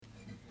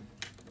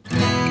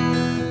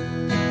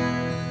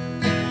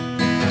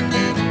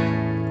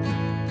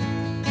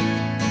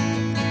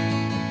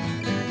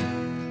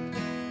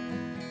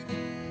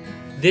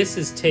This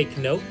is Take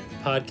Note, a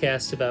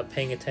podcast about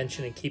paying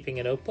attention and keeping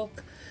a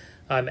notebook.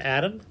 I'm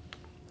Adam.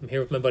 I'm here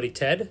with my buddy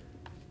Ted.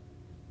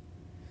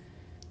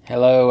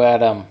 Hello,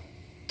 Adam.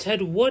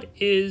 Ted, what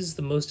is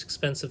the most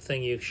expensive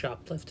thing you've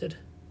shoplifted?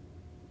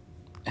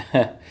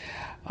 I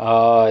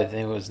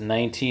think it was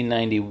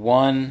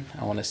 1991.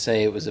 I want to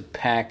say it was a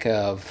pack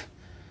of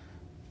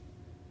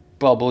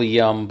Bubble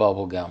Yum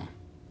bubblegum.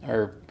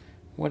 Or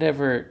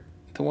whatever,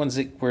 the ones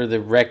that were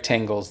the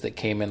rectangles that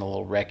came in a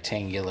little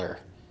rectangular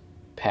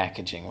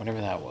packaging, whatever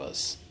that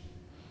was.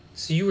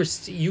 So you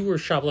were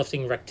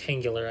shoplifting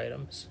rectangular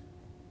items.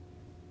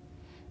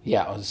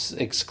 Yeah, it was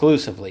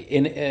exclusively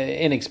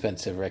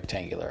inexpensive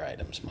rectangular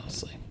items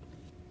mostly.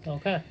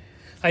 Okay.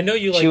 I know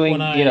you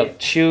like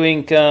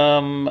chewing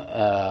gum,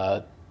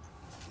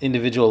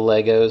 individual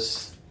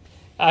Legos.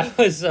 I'm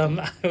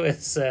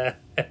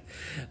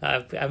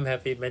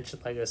happy you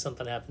mentioned Legos.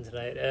 Something happened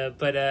tonight.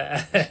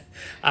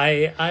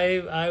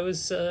 I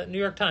was New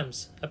York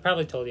Times. I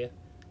probably told you.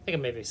 I think I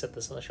maybe said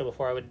this on the show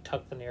before. I would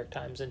tuck the New York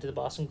Times into the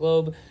Boston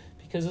Globe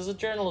because as a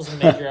journalism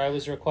major, I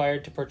was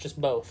required to purchase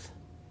both.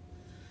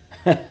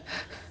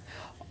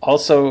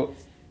 Also,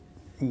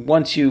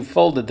 once you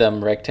folded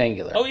them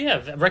rectangular. Oh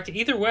yeah,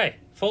 either way,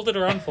 folded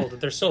or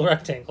unfolded, they're still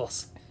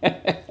rectangles. What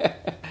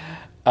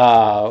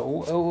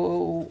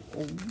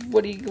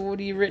do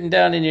you written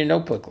down in your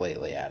notebook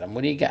lately, Adam?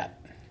 What do you got?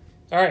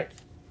 All right,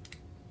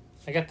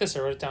 I got this. I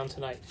wrote it down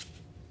tonight.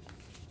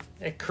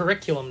 At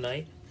curriculum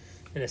night,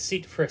 in a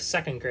seat for a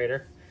second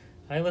grader,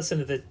 I listen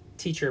to the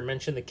teacher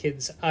mention the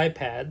kids'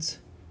 iPads,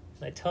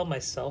 and I tell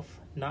myself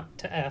not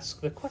to ask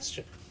the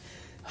question.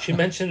 She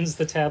mentions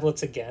the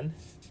tablets again.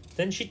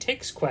 Then she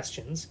takes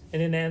questions,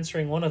 and in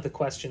answering one of the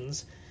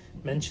questions,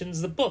 mentions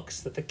the books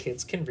that the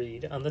kids can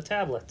read on the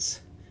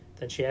tablets.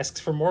 Then she asks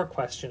for more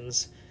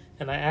questions,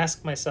 and I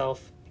ask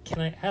myself, can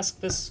I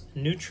ask this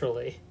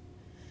neutrally?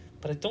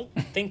 But I don't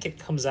think it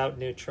comes out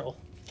neutral.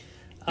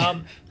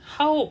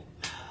 How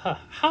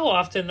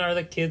often are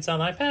the kids on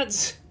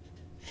iPads?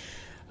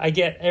 I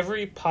get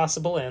every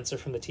possible answer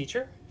from the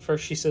teacher.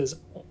 First she says,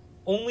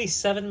 only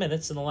 7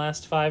 minutes in the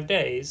last 5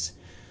 days,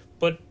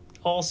 but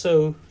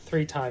also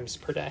 3 times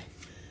per day.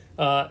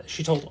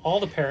 She told all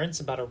the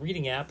parents about a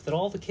reading app that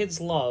all the kids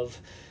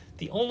love.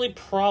 The only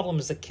problem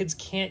is that kids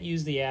can't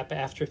use the app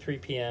after 3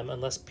 p.m.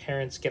 unless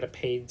parents get a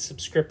paid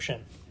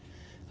subscription.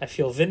 I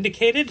feel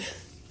vindicated,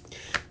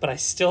 but I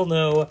still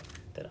know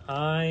that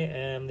I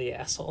am the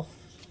asshole.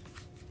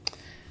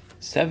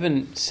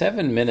 7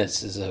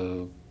 minutes is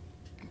a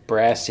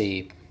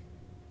brassy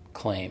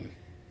claim.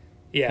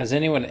 Yeah. Has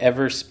anyone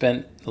ever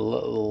spent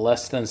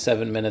less than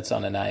 7 minutes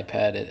on an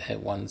iPad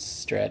at one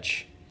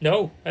stretch?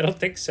 No, I don't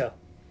think so.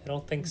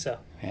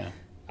 Yeah.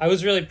 I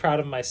was really proud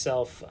of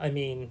myself. I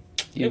mean,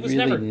 you it was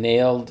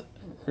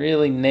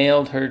really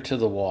nailed her to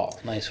the wall.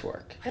 Nice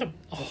work.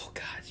 Oh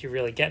God, you're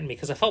really getting me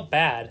because I felt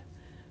bad.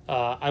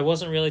 I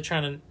wasn't really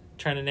trying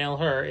to nail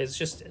her. It's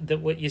just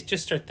that what you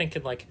just start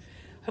thinking like,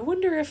 I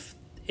wonder if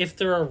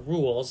there are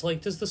rules.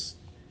 Like,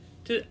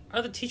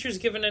 are the teachers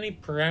given any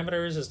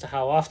parameters as to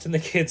how often the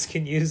kids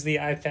can use the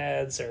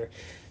iPads, or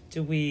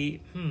do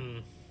we?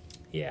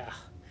 Yeah.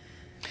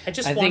 I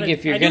think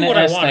if you're going to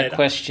ask that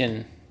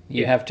question,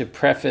 you have to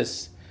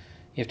preface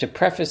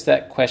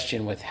that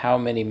question with how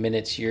many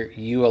minutes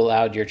you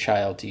allowed your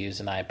child to use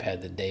an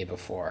iPad the day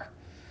before.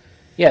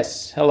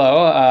 Yes.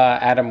 Hello,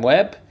 Adam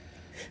Webb.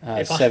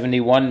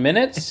 71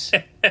 minutes.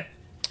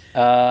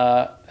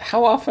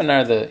 How often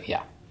are the?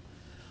 Yeah.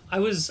 I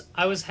was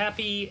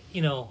happy.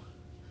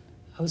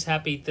 I was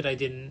happy that I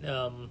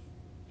didn't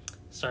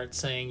start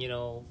saying,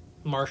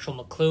 Marshall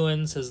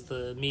McLuhan says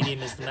the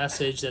medium is the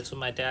message. That's what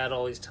my dad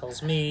always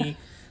tells me.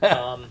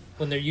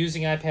 When they're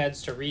using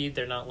iPads to read,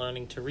 they're not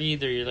learning to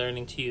read. They're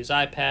learning to use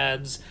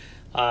iPads.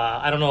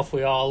 I don't know if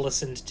we all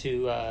listened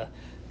to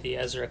the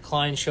Ezra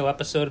Klein show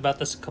episode about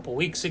this a couple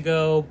weeks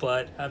ago,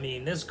 but, I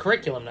mean, this is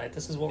curriculum night.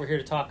 This is what we're here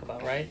to talk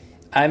about, right?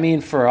 I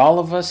mean, for all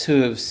of us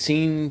who have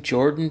seen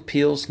Jordan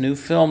Peele's new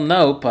film,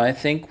 Nope, I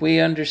think we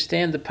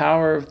understand the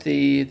power of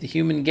the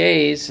human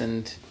gaze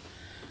and,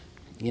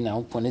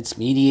 when it's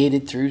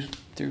mediated through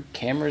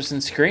cameras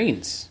and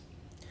screens.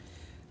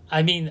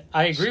 I mean,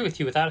 I agree with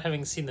you without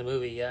having seen the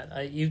movie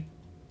yet. You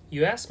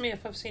asked me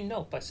if I've seen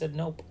Nope. I said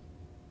nope.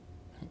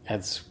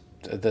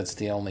 That's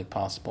the only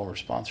possible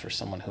response for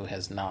someone who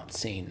has not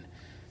seen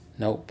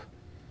Nope.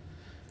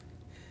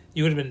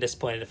 You would have been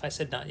disappointed if I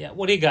said not yet.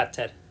 What do you got,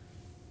 Ted?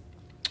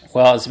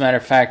 Well, as a matter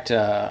of fact,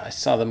 I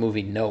saw the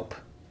movie Nope.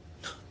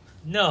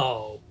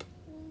 Nope.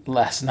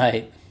 Last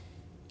night.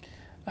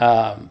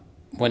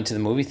 Went to the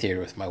movie theater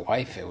with my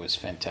wife. It was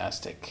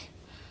fantastic.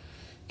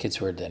 Kids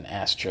were at an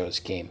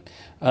Astros game.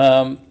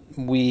 So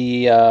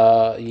you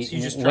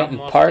just went drop and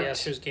them off parked. At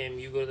the Astros game,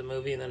 you go to the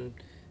movie, and then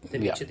they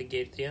meet you at the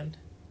gate at the end?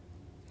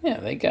 Yeah,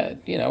 they got,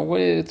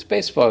 it's a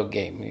baseball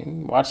game. You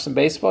watch some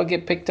baseball,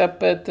 get picked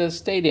up at the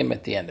stadium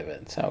at the end of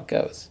it. That's how it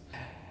goes.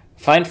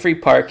 Find free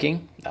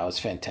parking. That was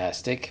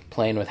fantastic.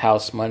 Playing with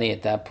house money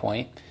at that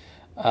point.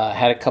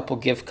 Had a couple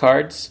gift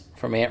cards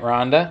from Aunt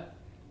Rhonda.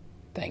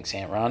 Thanks,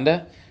 Aunt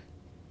Rhonda.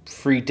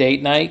 Free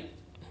date night.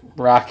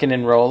 rocking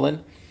and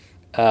rolling.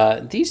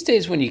 These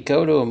days, when you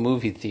go to a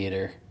movie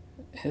theater,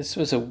 this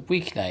was a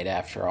weeknight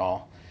after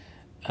all.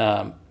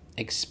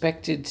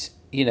 Expected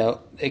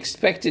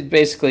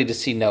basically to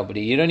see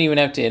nobody. You don't even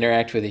have to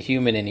interact with a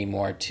human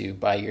anymore to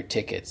buy your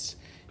tickets.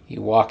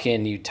 You walk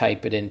in, you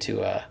type it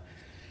into an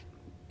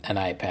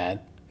iPad,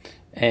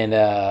 and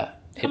how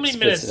many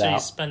minutes are you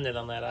spending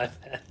on that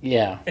iPad?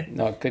 Yeah,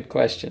 no, good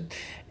question.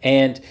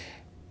 And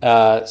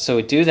so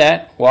we do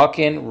that, walk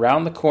in,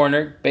 round the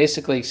corner,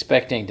 basically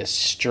expecting to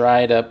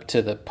stride up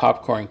to the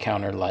popcorn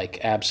counter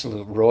like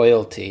absolute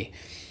royalty.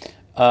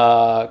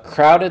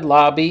 Crowded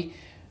lobby.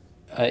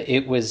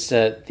 It was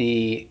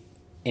the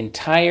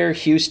entire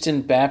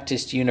Houston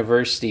Baptist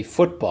University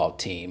football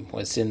team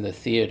was in the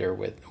theater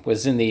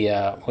was in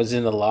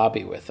the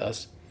lobby with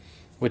us,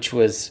 which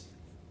was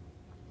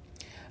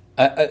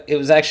it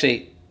was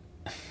actually.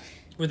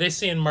 Were they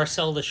seeing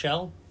Marcel the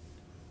Shell?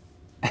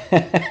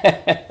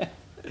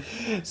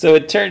 So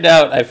it turned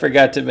out, I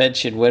forgot to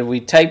mention, when we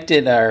typed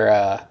in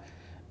our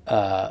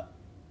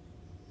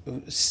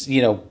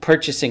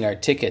purchasing our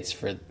tickets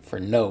for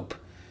Nope,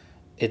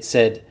 it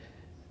said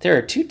there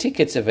are 2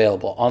 tickets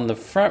available on the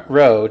front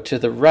row to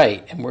the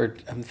right, and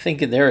I'm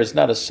thinking there is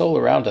not a soul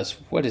around us.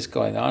 What is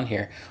going on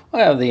here?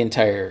 Well, the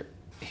entire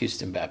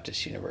Houston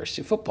Baptist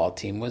University football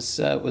team was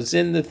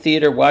in the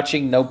theater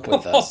watching Nope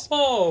with us,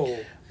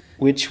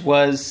 which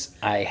was,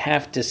 I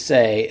have to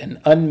say,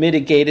 an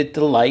unmitigated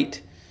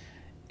delight.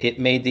 It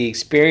made the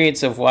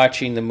experience of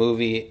watching the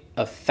movie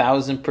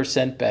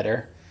 1,000%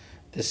 better.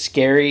 The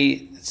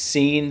scary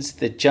scenes,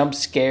 the jump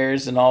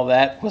scares, and all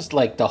that was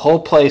like the whole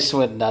place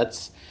went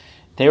nuts.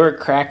 They were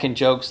cracking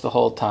jokes the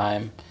whole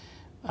time.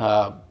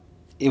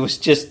 It was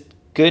just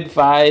good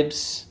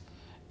vibes.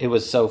 It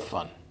was so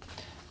fun.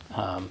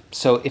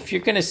 So if you're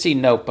going to see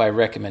Nope, I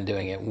recommend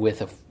doing it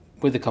with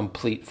a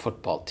complete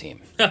football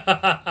team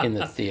in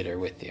the theater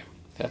with you.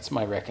 That's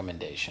my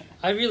recommendation.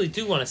 I really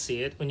do want to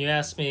see it. When you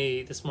asked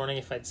me this morning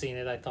if I'd seen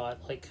it, I thought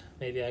like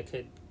maybe I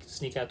could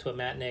sneak out to a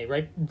matinee.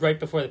 Right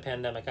before the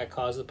pandemic, I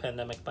caused the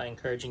pandemic by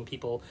encouraging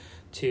people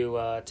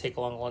to take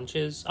long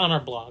lunches on our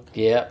blog.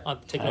 Yeah, I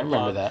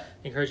remember that.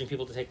 Encouraging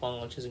people to take long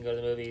lunches and go to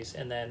the movies.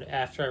 And then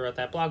after I wrote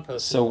that blog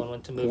post, so everyone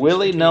went to movies.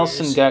 Willie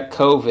Nelson got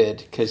COVID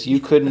because you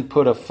couldn't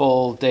put a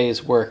full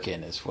day's work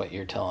in, is what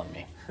you're telling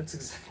me.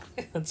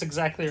 That's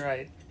exactly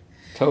right.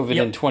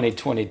 COVID in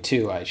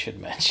 2022, I should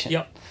mention.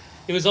 Yep.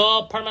 It was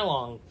all part of my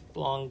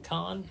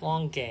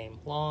long game.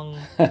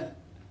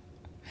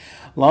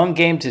 Long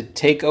game to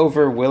take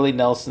over Willie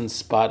Nelson's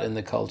spot in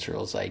the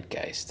cultural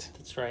zeitgeist.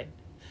 That's right.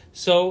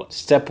 So,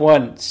 Step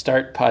 1,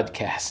 start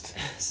podcast.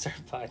 Start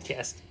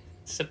podcast.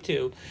 Step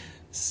 2,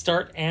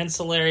 start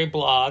ancillary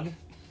blog.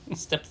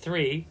 Step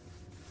 3,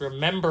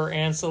 remember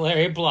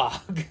ancillary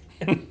blog.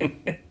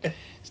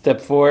 Step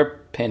 4,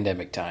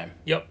 pandemic time.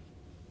 Yep.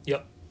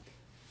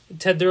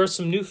 Ted, there are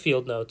some new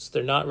field notes.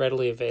 They're not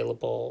readily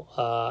available.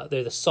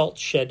 They're the Salt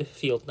Shed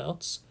field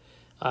notes.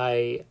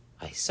 I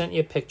sent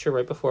you a picture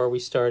right before we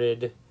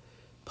started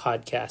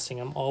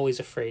podcasting. I'm always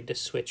afraid to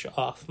switch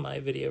off my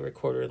video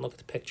recorder and look at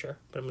the picture,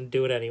 but I'm going to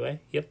do it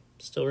anyway. Yep,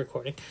 still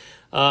recording.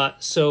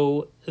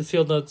 So the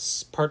field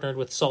notes partnered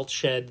with Salt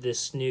Shed,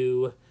 this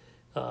new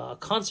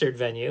concert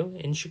venue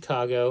in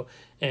Chicago,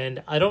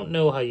 and I don't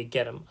know how you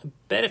get them. I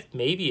bet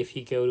if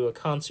you go to a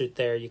concert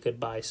there, you could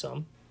buy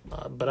some.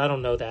 But I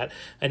don't know that.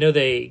 I know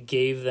they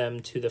gave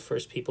them to the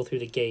first people through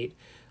the gate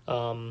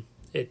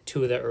at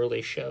 2 of the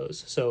early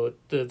shows. So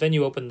the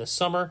venue opened this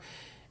summer.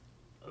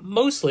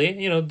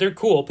 Mostly, they're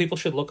cool. People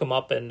should look them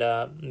up, and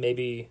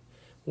maybe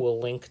we'll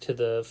link to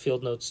the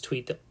Field Notes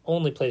tweet. The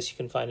only place you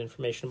can find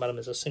information about them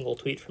is a single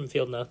tweet from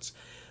Field Notes.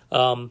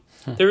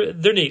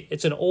 They're neat.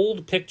 It's an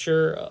old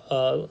picture.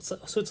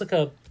 So it's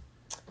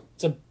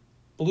a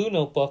blue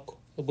notebook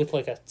with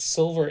like a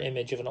silver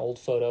image of an old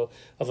photo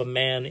of a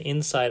man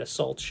inside a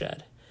salt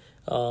shed.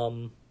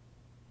 The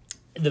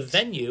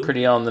venue...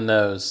 Pretty on the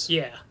nose.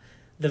 Yeah.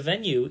 The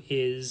venue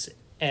is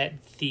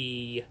at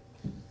the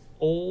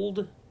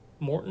old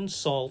Morton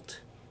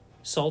Salt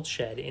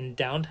Shed in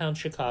downtown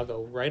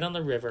Chicago, right on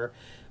the river.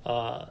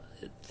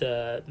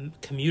 The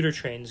commuter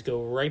trains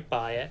go right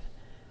by it.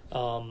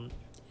 And,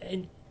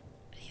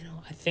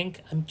 I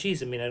think... I don't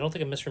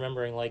think I'm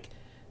misremembering, like,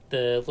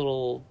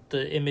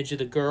 the image of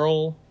the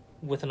girl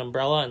with an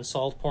umbrella and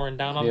salt pouring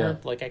down on her,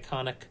 like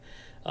iconic.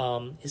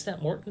 Is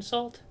that Morton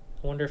Salt?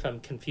 I wonder if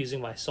I'm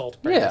confusing my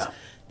salt brands. Yeah.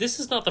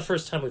 This is not the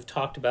first time we've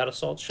talked about a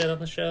salt shed on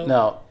the show.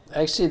 No,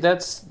 actually,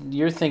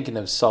 you're thinking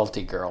of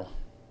Salty Girl.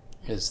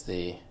 Is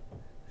the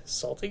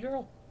Salty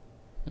Girl?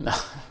 No.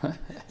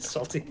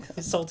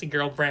 Salty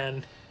Girl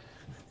brand.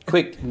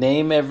 Quick,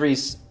 name every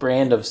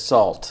brand of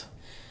salt.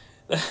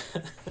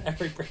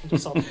 Every brand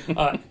of salt.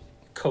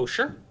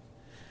 Kosher.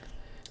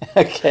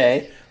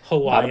 Okay.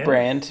 Hawaiian. Not a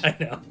brand. I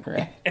know.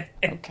 Right.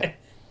 Okay.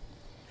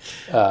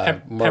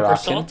 Pepper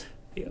salt.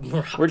 Yeah,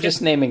 We're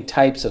just naming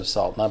types of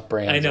salt, not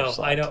brands of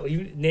salt. I know.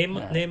 You name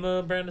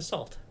a brand of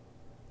salt.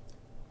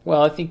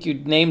 Well, I think you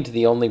named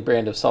the only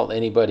brand of salt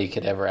anybody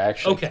could ever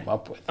actually come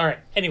up with. All right.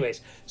 Anyways,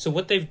 so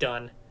what they've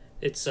done,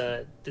 It's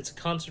a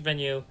concert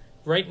venue.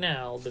 Right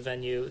now,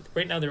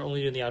 they're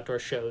only doing the outdoor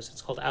shows.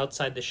 It's called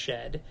Outside the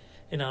Shed,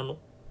 and on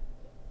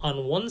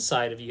one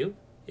side of you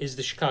is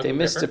the Chicago River. They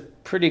missed a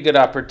pretty good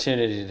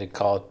opportunity to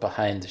call it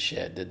Behind the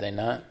Shed, did they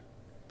not?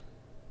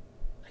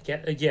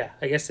 I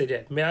guess they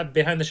did.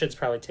 Behind the Shed's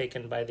probably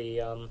taken by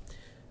the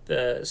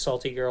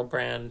Salty Girl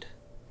brand.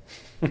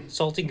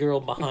 Salty Girl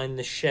Behind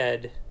the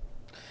Shed.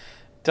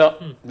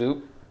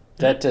 Nope.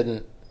 That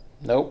didn't.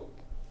 Nope.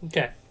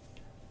 Okay.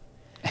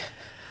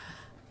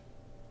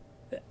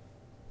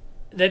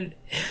 Then,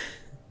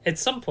 at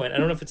some point, I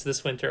don't know if it's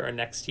this winter or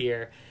next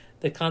year,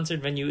 the concert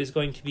venue is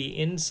going to be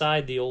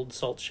inside the old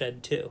salt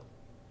shed too.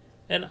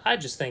 And I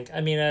just think,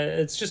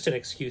 it's just an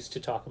excuse to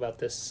talk about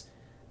this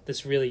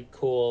really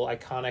cool,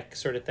 iconic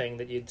sort of thing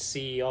that you'd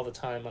see all the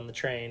time on the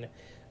train.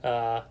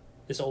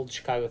 This old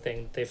Chicago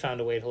thing they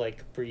found a way to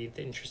like breathe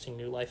interesting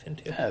new life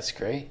into. Yeah, that's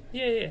great.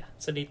 Yeah,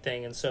 it's a neat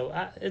thing. And so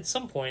at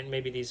some point,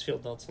 maybe these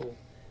field notes will,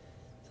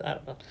 I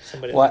don't know,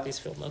 somebody will get these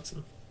field notes.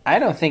 I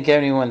don't think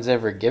anyone's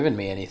ever given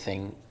me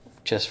anything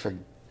just for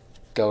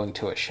going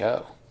to a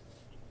show.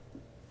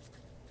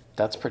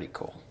 That's pretty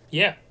cool.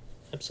 Yeah,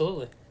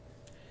 absolutely.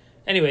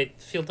 Anyway,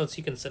 field notes,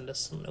 you can send us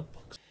some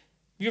notebooks.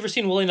 Have you ever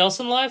seen Willie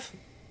Nelson live?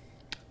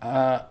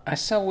 I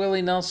saw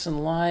Willie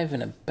Nelson live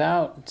in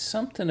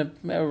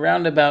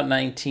around about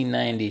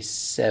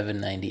 1997,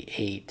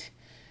 98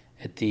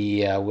 at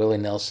the Willie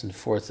Nelson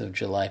 4th of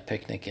July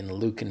picnic in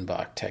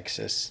Luckenbach,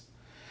 Texas.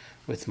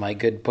 With my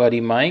good buddy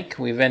Mike,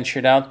 we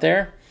ventured out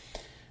there.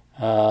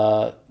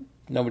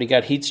 Nobody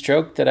got heat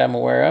stroke that I'm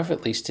aware of,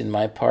 at least in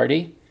my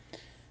party,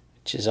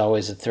 which is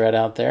always a threat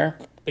out there.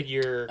 But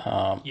your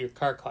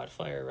car caught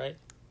fire, right?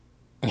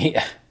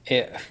 Yeah,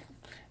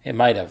 it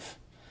might have.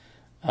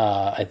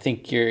 I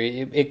think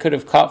it could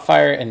have caught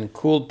fire and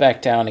cooled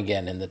back down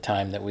again in the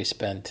time that we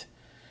spent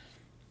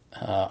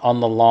on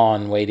the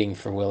lawn waiting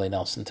for Willie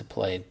Nelson to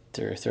play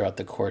throughout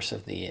the course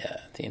of the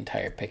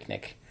entire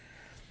picnic.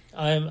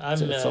 I'm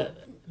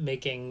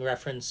making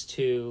reference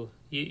to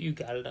you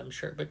got it, I'm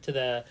sure, but to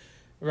the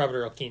Robert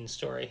Earl Keen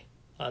story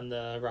on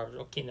the Robert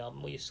Earl Keen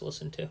album we used to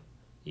listen to.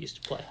 He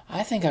used to play.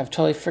 I think I've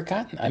totally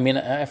forgotten.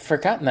 I've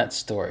forgotten that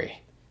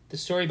story. The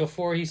story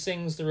before he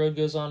sings "The Road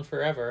Goes On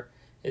Forever"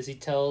 is he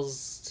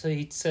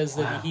says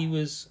that he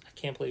was. I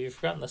can't believe you've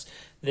forgotten this.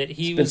 That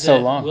he was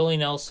at Willie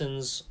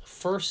Nelson's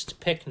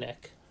first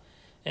picnic,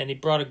 and he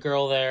brought a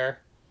girl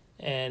there,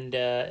 and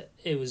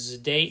it was a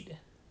date.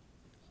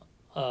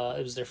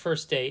 It was their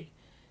first date,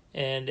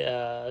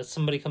 and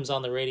somebody comes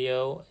on the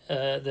radio,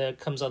 that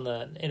comes on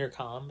the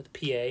intercom, the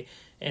PA,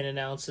 and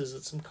announces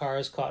that some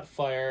cars caught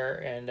fire,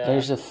 and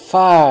there's a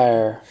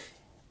fire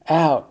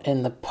out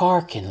in the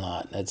parking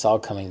lot. It's all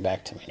coming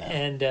back to me now.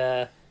 And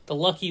the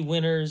lucky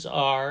winners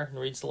are, and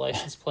reads the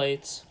license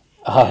plates.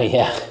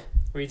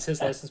 Reads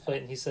his license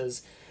plate, and he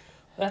says,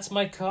 "That's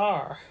my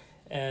car,"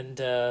 and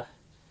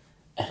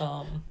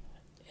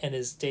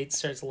his date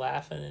starts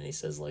laughing, and he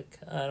says, like,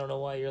 "I don't know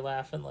why you're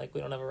laughing, like,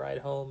 we don't have a ride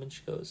home," and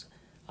she goes,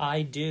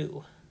 "I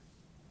do."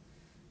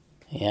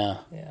 Yeah.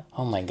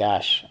 Oh my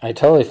gosh. I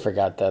totally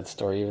forgot that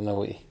story, even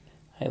though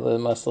I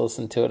must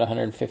listen to it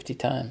 150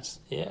 times.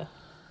 Yeah.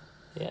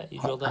 Yeah,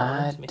 you drilled down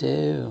I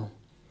do.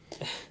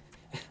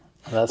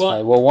 That's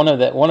funny. Well, one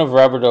of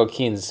Robert Earl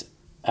Keen's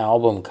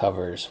album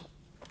covers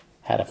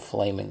had a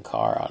flaming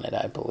car on it,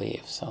 I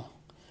believe. So,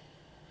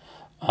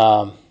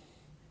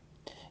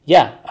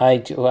 yeah,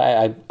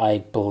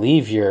 I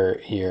believe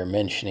you're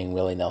mentioning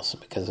Willie Nelson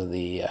because of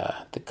the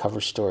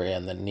cover story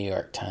on the New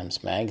York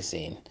Times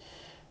Magazine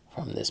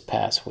from this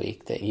past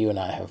week that you and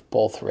I have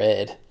both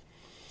read.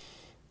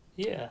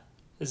 Yeah,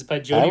 is it by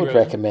Jody? I would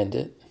recommend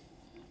it.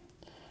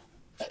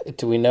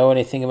 Do we know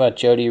anything about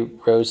Jody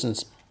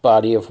Rosen's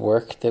body of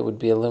work that would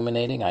be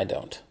illuminating? I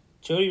don't.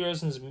 Jody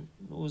Rosen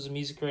was a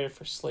music writer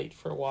for Slate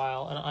for a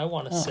while, and I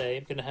want to say,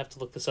 I'm going to have to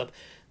look this up,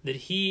 that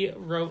he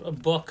wrote a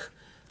book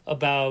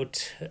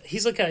about,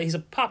 he's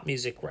a pop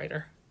music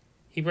writer.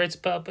 He writes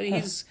about, but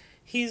he's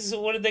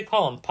what did they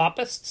call them?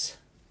 Popists?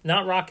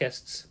 Not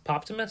rockists.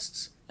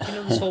 Poptimists? You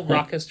know, this whole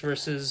rockist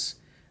versus,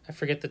 I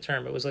forget the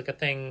term, it was like a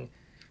thing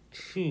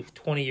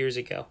 20 years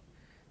ago,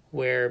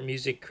 where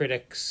music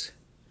critics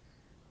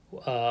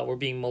were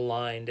being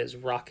maligned as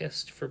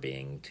rockist for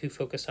being too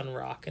focused on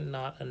rock and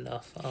not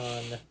enough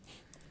on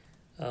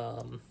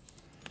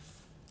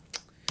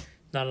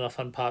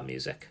pop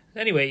music.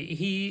 Anyway,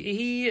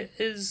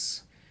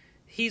 he's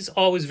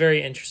always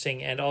very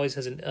interesting and always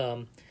has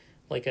a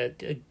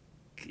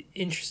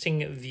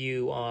interesting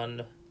view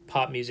on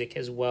pop music,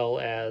 as well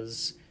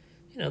as,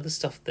 you know, the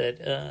stuff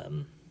that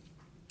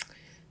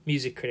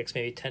music critics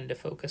maybe tend to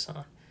focus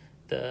on,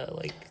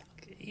 the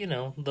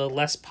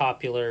less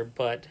popular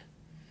but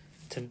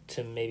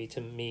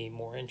to me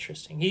more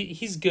interesting.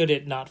 He's good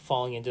at not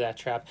falling into that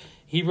trap.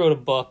 He wrote a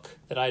book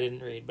that I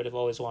didn't read, but I've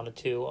always wanted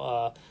to,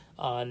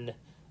 on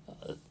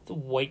the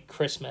White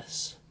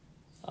Christmas.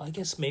 I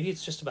guess maybe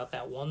it's just about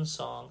that one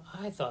song.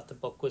 I thought the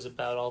book was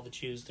about all the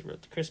Jews that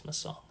wrote the Christmas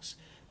songs,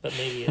 but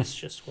maybe it's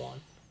just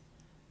one.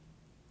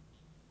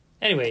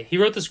 Anyway, he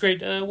wrote this great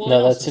Willie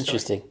Nelson that's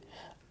interesting. story.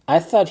 I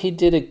thought he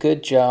did a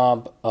good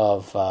job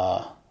of.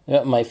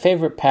 My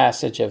favorite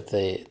passage of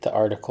the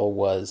article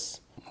was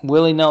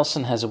Willie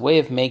Nelson has a way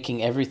of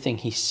making everything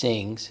he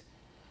sings,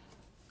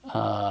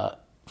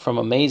 from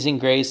Amazing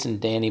Grace and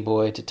Danny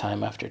Boy to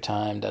Time After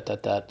Time,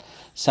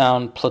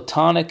 sound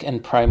platonic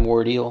and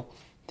primordial.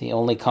 The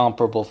only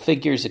comparable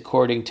figures,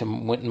 according to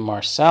Wynton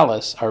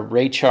Marsalis, are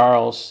Ray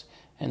Charles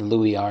and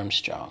Louis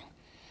Armstrong.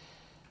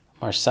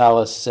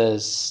 Marsalis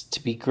says,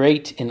 to be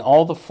great in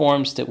all the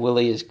forms that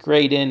Willie is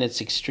great in, it's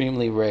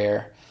extremely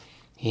rare.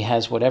 He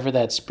has whatever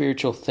that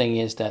spiritual thing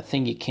is, that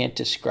thing you can't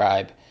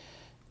describe.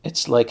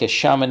 It's like a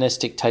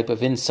shamanistic type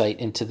of insight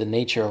into the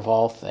nature of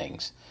all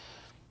things.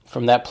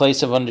 From that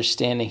place of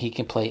understanding, he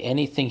can play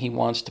anything he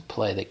wants to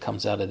play that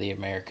comes out of the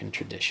American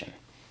tradition.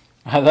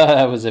 I thought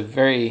that was a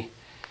very,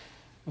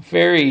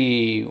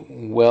 very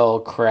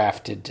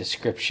well-crafted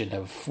description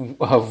of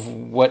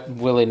what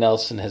Willie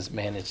Nelson has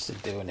managed to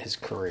do in his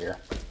career,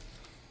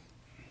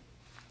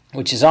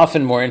 which is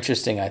often more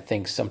interesting, I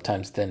think,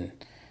 sometimes than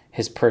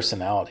his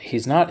personality.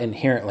 He's not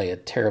inherently a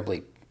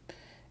terribly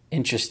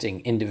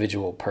interesting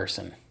individual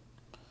person.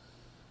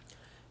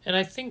 And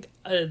I think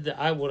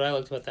what I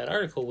liked about that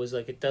article was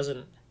like it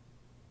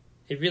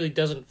really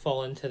doesn't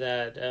fall into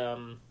that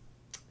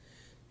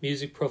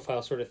music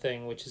profile sort of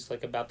thing, which is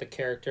like about the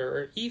character,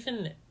 or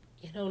even,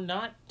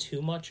 not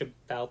too much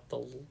about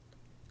the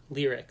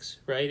lyrics,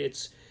 right?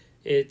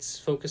 It's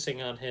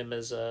focusing on him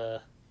as as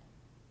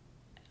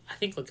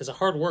a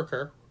hard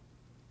worker,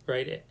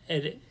 right?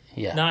 And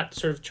not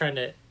sort of trying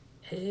to.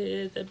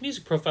 The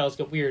music profiles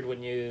get weird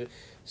when you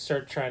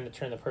start trying to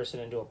turn the person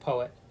into a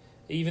poet,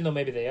 even though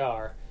maybe they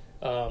are.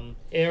 Or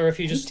if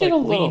you just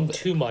lean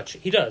too much.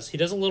 He does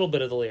a little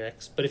bit of the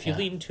lyrics, but if you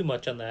lean too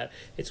much on that,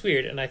 it's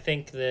weird. And I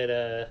think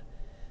that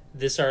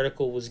this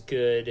article was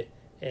good,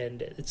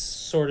 and it's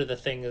sort of the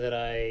thing that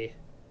I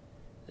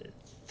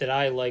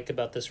like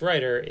about this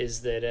writer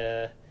is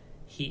that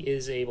he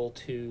is able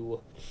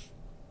to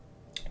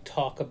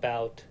talk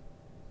about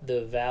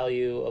the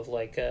value of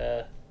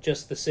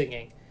just the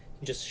singing,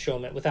 and just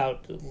show it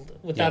without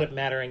it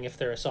mattering if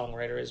they're a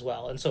songwriter as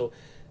well. And so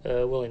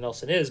Willie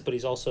Nelson is, but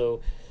he's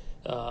also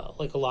a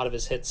lot of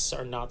his hits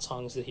are not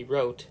songs that he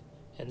wrote,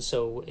 and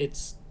so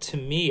it's, to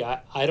me,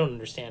 I don't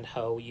understand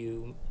how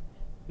you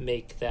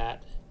make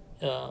that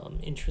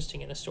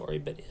interesting in a story,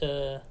 but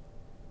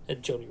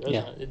Jody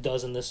Rosen it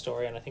does in this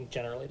story, and I think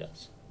generally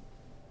does.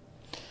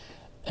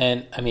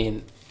 And I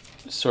mean,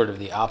 sort of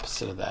the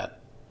opposite of that.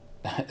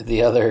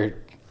 The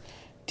other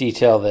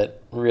detail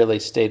that really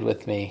stayed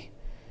with me,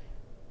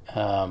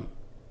 that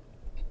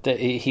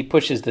he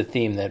pushes the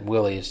theme that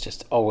Willie is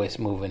just always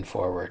moving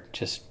forward,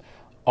 just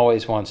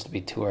always wants to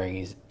be touring.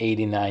 He's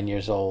 89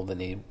 years old,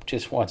 and he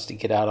just wants to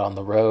get out on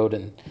the road.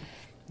 And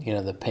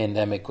the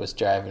pandemic was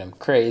driving him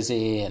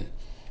crazy,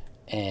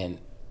 and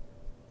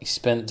he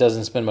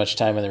doesn't spend much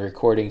time in the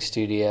recording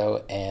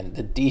studio. And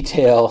the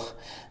detail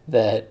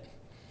that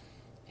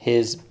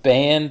his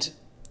band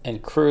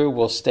and crew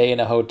will stay in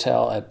a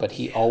hotel, but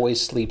he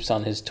always sleeps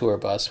on his tour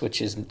bus, which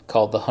is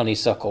called the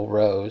Honeysuckle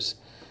Rose.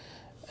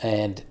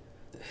 And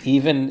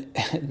even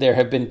there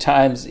have been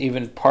times,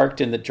 even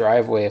parked in the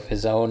driveway of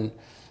his own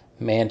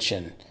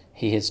mansion,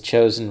 he has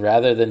chosen,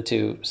 rather than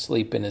to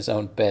sleep in his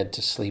own bed,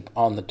 to sleep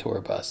on the tour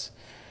bus.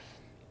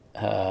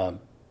 Kind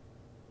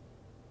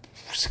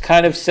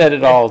of said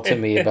it all to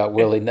me about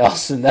Willie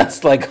Nelson.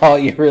 That's like all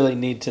you really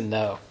need to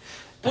know.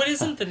 What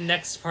isn't the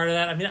next part of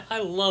that? I mean, I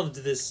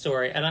loved this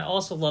story, and I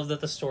also love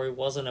that the story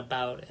wasn't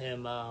about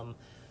him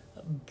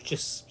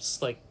just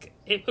like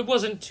it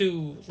wasn't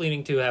too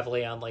leaning too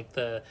heavily on like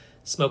the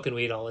smoking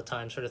weed all the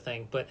time sort of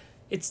thing, but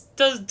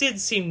did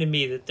seem to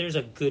me that there's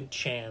a good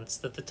chance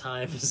that the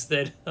times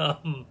that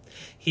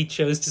he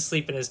chose to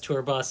sleep in his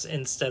tour bus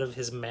instead of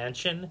his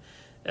mansion,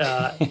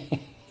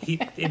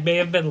 it may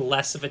have been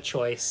less of a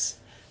choice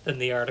than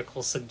the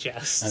article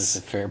suggests. That's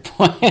a fair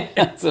point.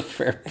 That's a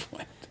fair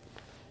point.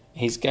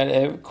 He's got,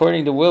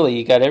 according to Willie,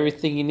 you got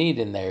everything you need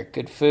in there.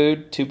 Good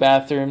food, 2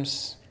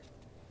 bathrooms.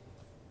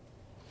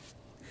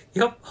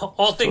 Yep,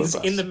 all things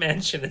in the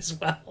mansion as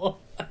well.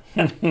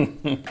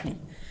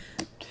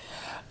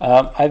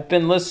 I've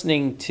been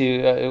listening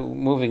to,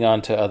 moving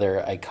on to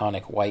other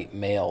iconic white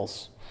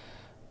males,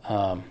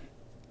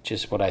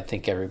 just what I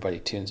think everybody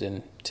tunes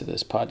in to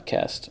this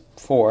podcast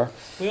for.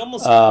 We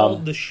almost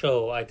called the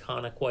show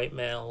Iconic White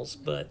Males,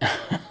 but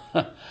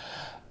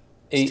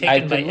it's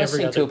taken by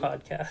every other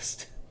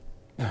podcast.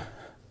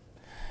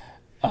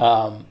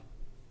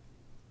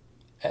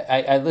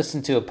 I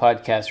listen to a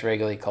podcast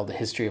regularly called The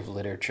History of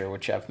Literature,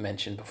 which I've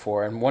mentioned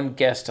before, and one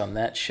guest on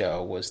that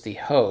show was the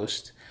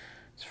host.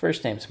 His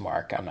first name's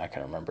Mark. I'm not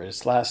going to remember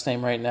his last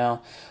name right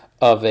now.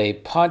 Of a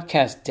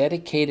podcast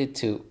dedicated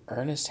to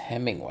Ernest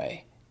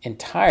Hemingway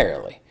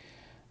entirely,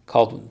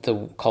 called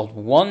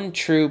One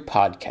True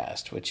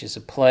Podcast, which is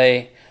a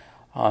play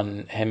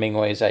on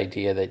Hemingway's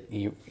idea that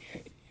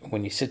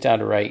when you sit down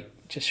to write,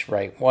 just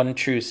write one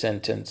true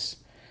sentence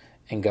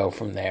and go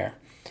from there.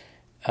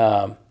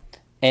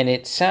 And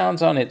it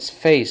sounds on its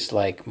face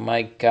like,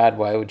 my God,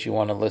 why would you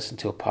want to listen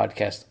to a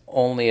podcast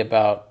only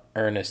about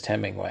Ernest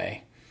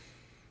Hemingway.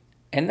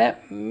 And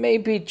that may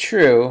be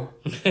true,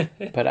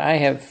 but I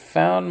have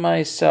found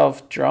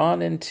myself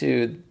drawn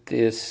into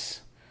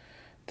this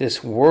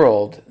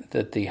world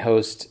that the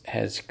host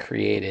has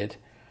created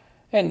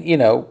and,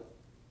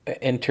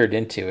 entered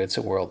into. It's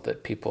a world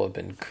that people have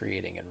been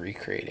creating and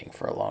recreating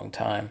for a long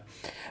time.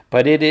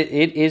 But it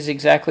is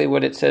exactly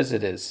what it says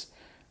it is.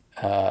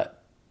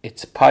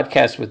 It's a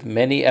podcast with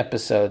many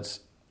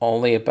episodes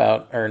only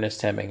about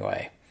Ernest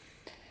Hemingway.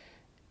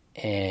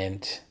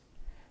 And,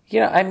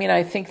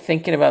 I think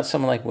thinking about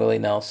someone like Willie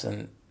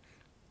Nelson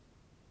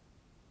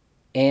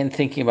and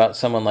thinking about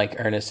someone like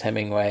Ernest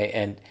Hemingway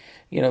and,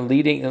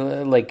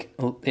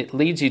 it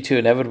leads you to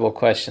inevitable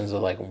questions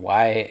of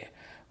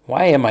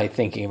why am I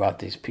thinking about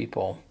these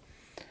people?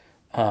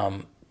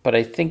 But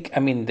I think,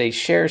 they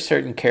share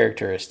certain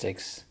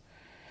characteristics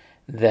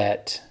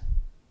that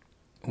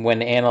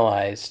when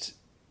analyzed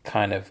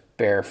kind of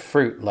bear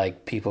fruit,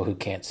 like people who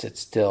can't sit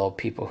still,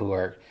 people who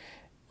are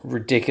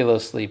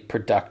ridiculously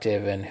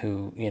productive and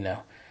who,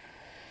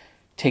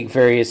 take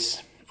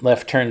various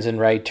left turns and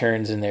right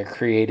turns in their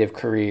creative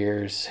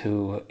careers,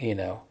 who,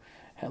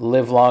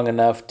 live long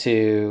enough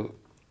to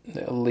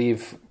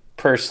leave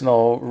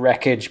personal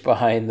wreckage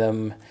behind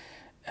them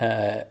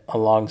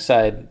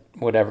alongside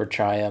whatever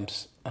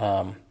triumphs.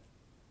 But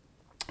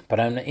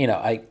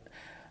I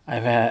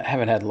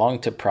haven't had long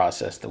to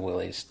process the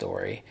Willie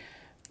story.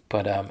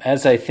 But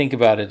as I think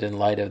about it in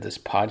light of this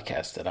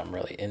podcast that I'm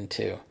really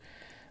into,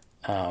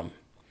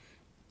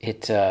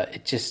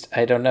 it just,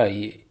 I don't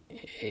know,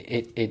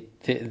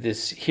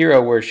 this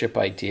hero worship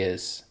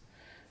ideas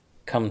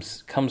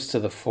comes to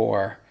the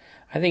fore.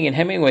 I think in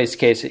Hemingway's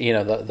case,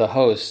 the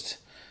host,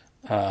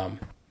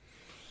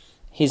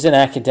 he's an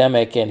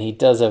academic and he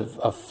does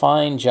a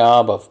fine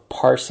job of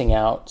parsing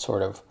out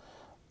sort of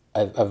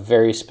a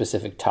very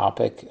specific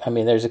topic.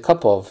 There's a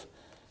couple of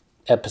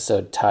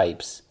episode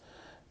types.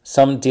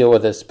 Some deal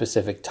with a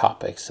specific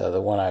topic. So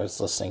the one I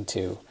was listening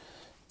to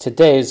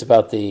today is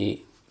about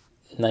the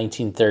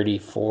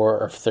 1934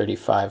 or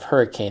 35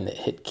 hurricane that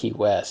hit Key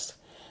West,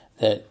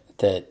 that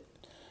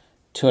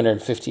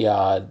 250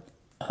 odd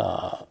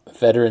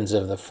veterans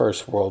of the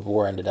First World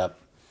War ended up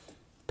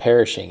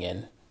perishing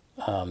in.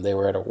 They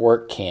were at a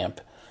work camp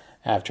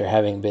after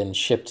having been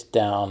shipped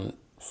down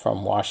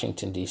from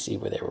Washington, D.C.,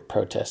 where they were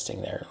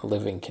protesting their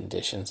living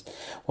conditions.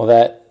 Well,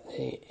 that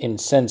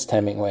incensed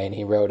Hemingway, and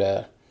he wrote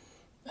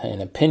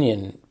an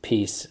opinion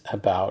piece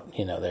about,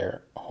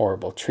 their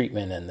horrible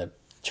treatment and the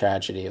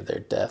tragedy of their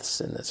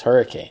deaths in this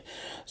hurricane.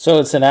 So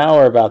it's an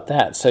hour about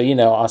that. So,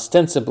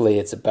 ostensibly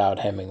it's about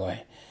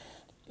Hemingway,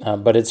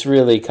 but it's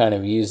really kind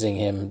of using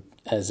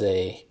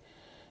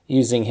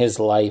his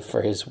life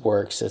or his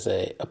works as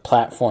a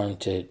platform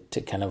to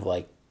kind of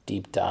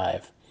deep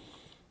dive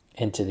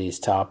into these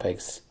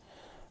topics.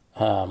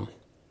 That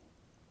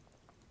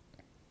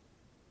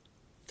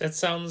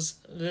sounds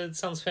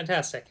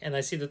fantastic, and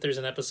I see that there's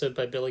an episode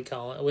by Billy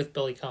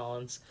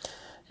Collins,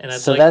 and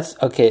that's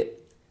okay.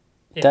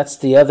 Yeah. That's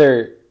the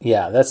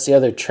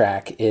other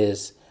track.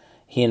 Is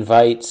he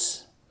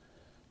invites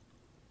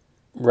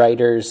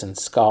writers and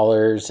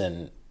scholars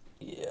and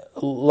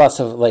lots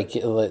of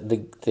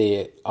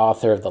the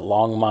author of the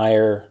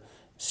Longmire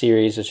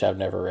series, which I've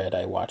never read.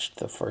 I watched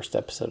the first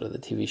episode of the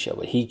TV show,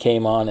 but he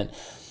came on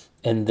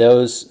and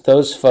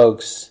those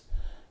folks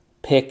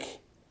pick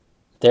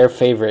their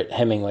favorite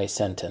Hemingway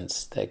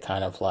sentence that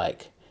kind of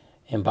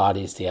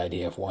embodies the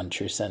idea of one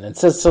true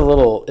sentence. It's a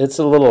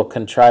little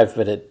contrived,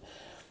 but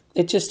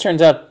it just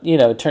turns out,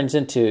 it turns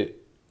into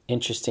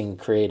interesting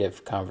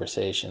creative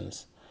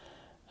conversations.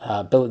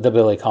 The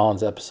Billy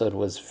Collins episode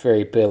was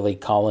very Billy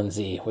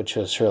Collins-y, which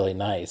was really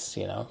nice,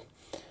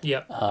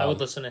 Yep, I would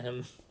listen to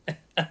him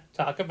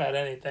talk about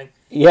anything.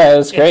 Yeah, it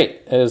was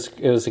great. It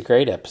was a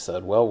great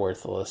episode. Well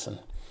worth a listen.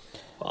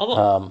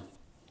 I'll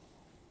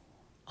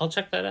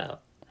check that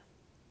out.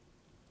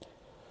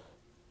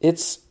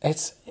 It's I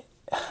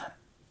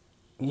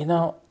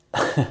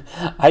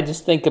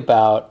just think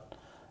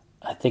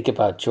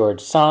about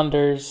George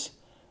Saunders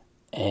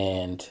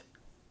and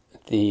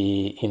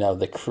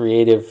the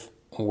creative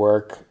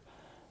work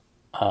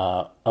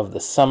of the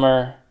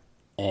summer,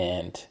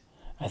 and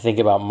I think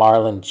about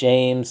Marlon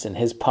James and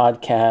his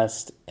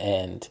podcast,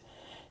 and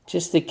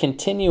just the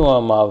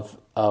continuum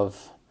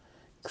of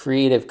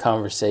creative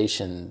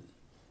conversation,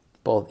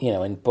 both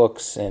in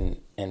books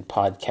and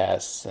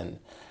podcasts, and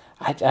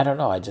I don't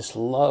know. I just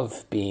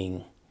love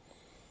being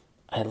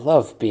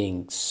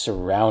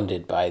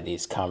surrounded by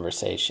these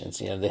conversations.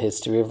 The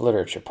History of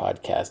Literature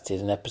podcast did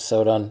an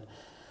episode on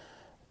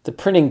the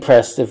printing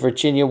press that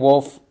Virginia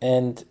Woolf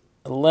and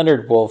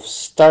Leonard Woolf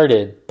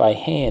started by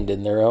hand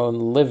in their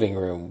own living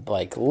room,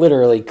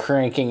 literally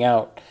cranking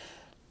out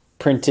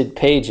printed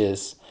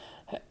pages.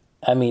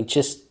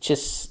 Just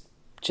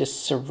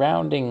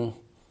surrounding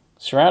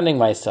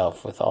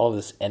myself with all of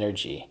this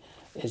energy.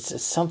 It's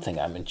just something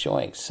I'm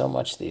enjoying so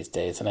much these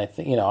days. And I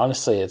think,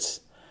 honestly,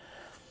 it's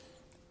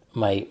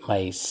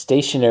my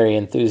stationary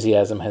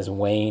enthusiasm has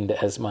waned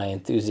as my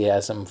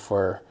enthusiasm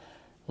for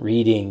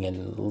reading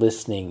and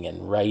listening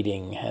and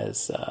writing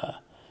has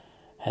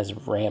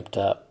ramped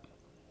up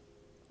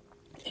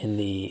in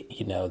the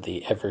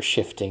the ever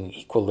shifting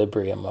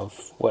equilibrium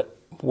of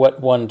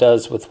what one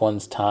does with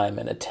one's time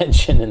and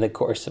attention in the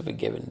course of a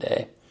given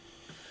day.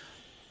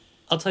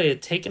 I'll tell you,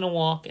 taking a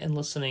walk and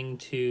listening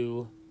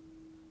to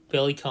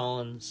Billy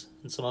Collins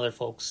and some other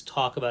folks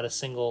talk about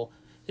it's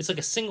like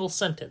a single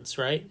sentence,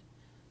 right?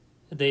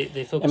 They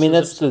focus. I mean,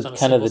 that's the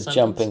kind of the sentence.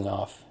 Jumping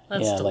off.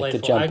 That's yeah, delightful. Like the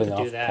jumping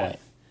off point.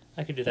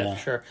 I could do that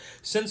for sure.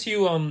 Since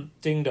you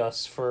dinged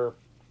us for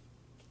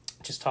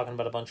just talking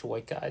about a bunch of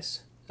white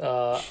guys,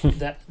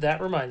 that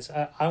reminds.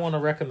 I want to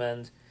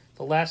recommend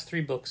the last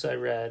 3 books I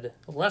read.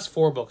 The last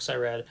 4 books I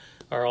read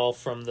are all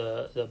from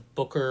the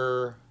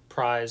Booker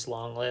Prize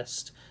long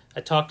list. I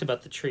talked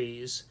about The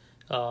Trees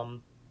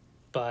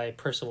by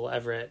Percival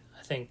Everett,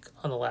 I think,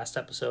 on the last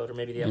episode, or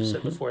maybe the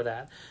episode before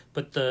that.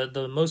 But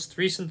the most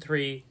recent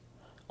 3,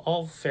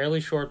 all fairly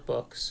short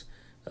books,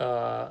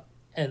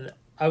 and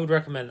I would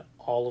recommend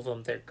all of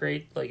them. They're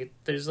great.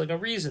 There's a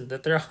reason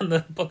that they're on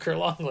the Booker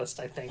long list,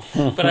 I think.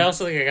 But I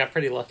also think I got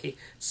pretty lucky.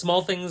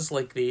 Small Things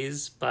Like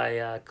These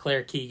by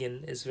Claire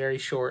Keegan is very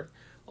short.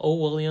 O.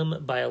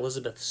 William by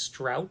Elizabeth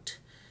Strout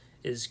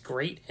is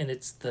great, and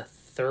it's the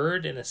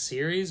 3rd in a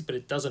series, but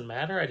it doesn't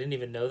matter. I didn't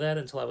even know that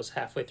until I was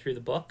halfway through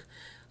the book.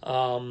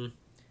 And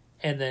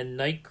then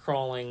Night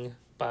Crawling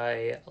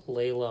by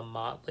Layla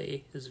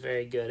Motley is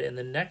very good. And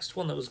the next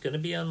one that was going to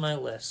be on my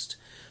list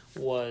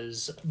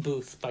was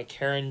Booth by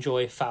Karen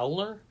Joy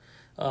Fowler.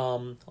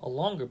 A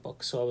longer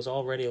book, so I was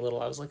already I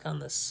was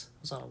on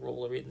a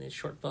roll of reading these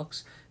short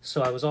books,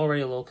 so I was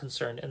already a little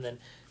concerned. And then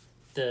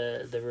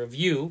the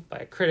review by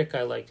a critic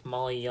I liked,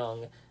 Molly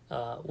Young,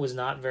 was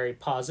not very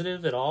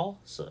positive at all,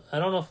 so I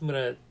don't know if I'm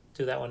going to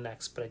do that one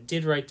next, but I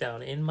did write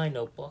down in my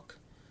notebook,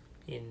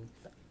 in,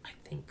 I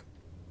think,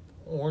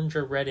 orange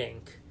or red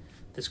ink,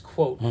 this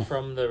quote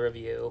from the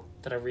review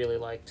that I really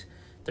liked.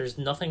 There's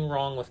nothing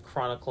wrong with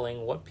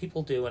chronicling what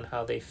people do and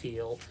how they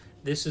feel.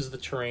 This is the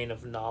terrain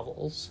of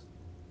novels.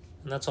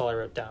 And that's all I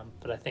wrote down,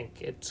 but I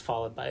think it's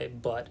followed by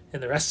 "but,"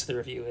 and the rest of the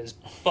review is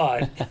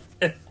 "but."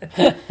 But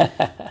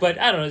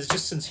I don't know. It's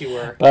just since you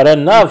were. But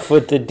enough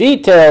with the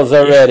details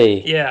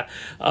already. Yeah.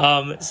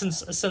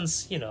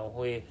 Since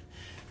we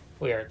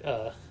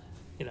are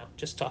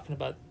just talking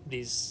about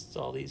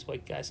all these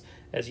white guys,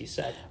 as you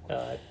said.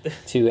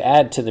 To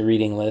add to the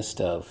reading list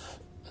of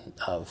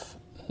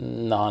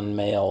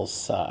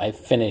non-males, I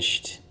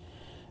finished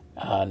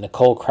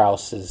Nicole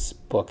Krauss's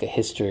book, A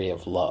History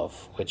of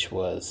Love, which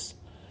was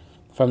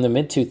from the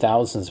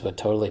mid-2000s, but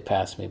totally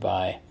passed me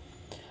by.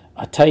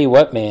 I'll tell you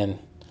what, man,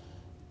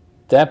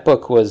 that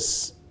book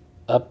was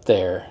up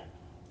there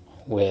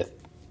with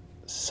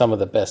some of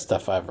the best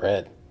stuff I've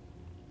read.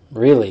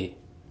 Really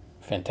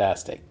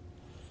fantastic.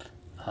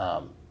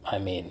 I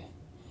mean,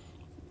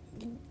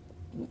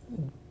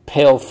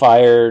 Pale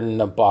Fire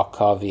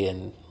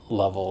Nabokovian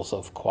levels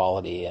of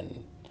quality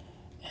and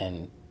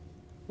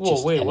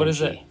whoa, wait, energy. What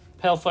is it?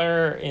 Pale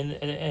Fire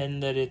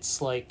and that it's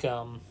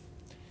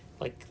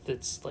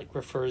that's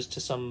refers to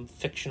some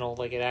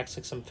fictional, it acts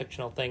like some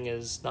fictional thing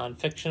is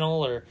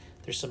non-fictional, or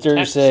there's some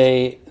text?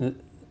 The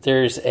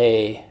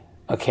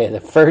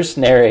first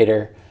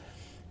narrator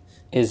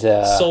is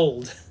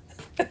sold.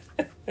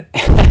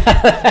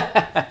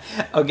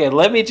 Okay,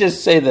 let me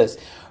just say this.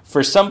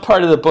 For some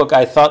part of the book,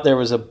 I thought there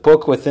was a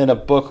book within a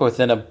book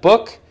within a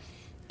book.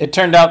 It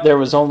turned out there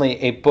was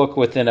only a book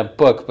within a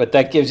book, but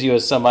that gives you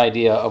some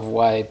idea of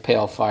why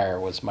Pale Fire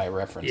was my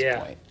reference point.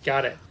 Yeah,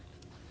 got it.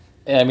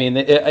 I mean,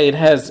 it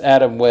has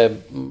Adam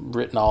Webb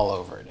written all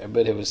over it,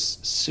 but it was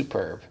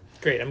superb.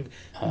 Great. I'm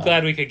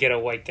glad we could get a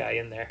white guy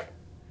in there.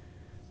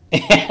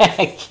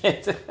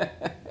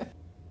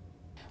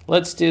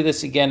 Let's do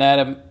this again,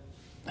 Adam.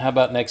 How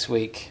about next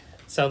week?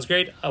 Sounds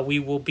great. We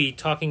will be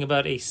talking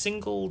about a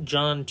single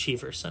John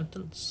Cheever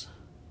sentence.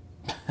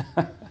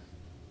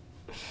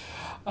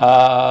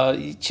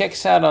 Check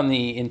us out on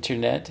the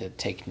internet at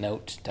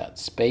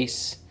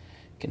takenote.space.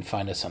 You can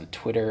find us on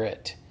Twitter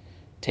at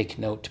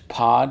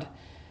TakeNotePod.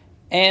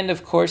 And,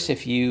 of course,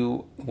 if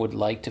you would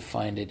like to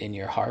find it in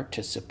your heart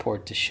to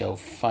support the show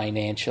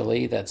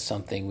financially, that's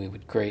something we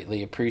would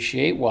greatly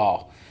appreciate,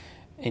 while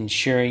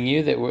ensuring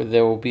you that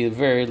there will be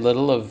very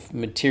little of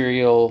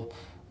material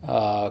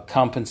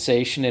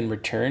compensation in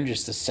return,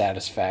 just the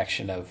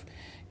satisfaction of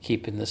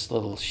keeping this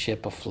little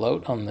ship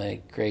afloat on the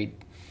great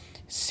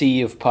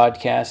sea of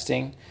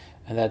podcasting.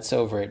 And that's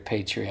over at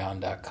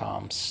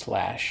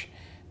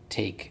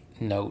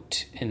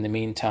patreon.com/takenote. In the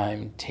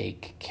meantime,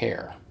 take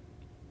care.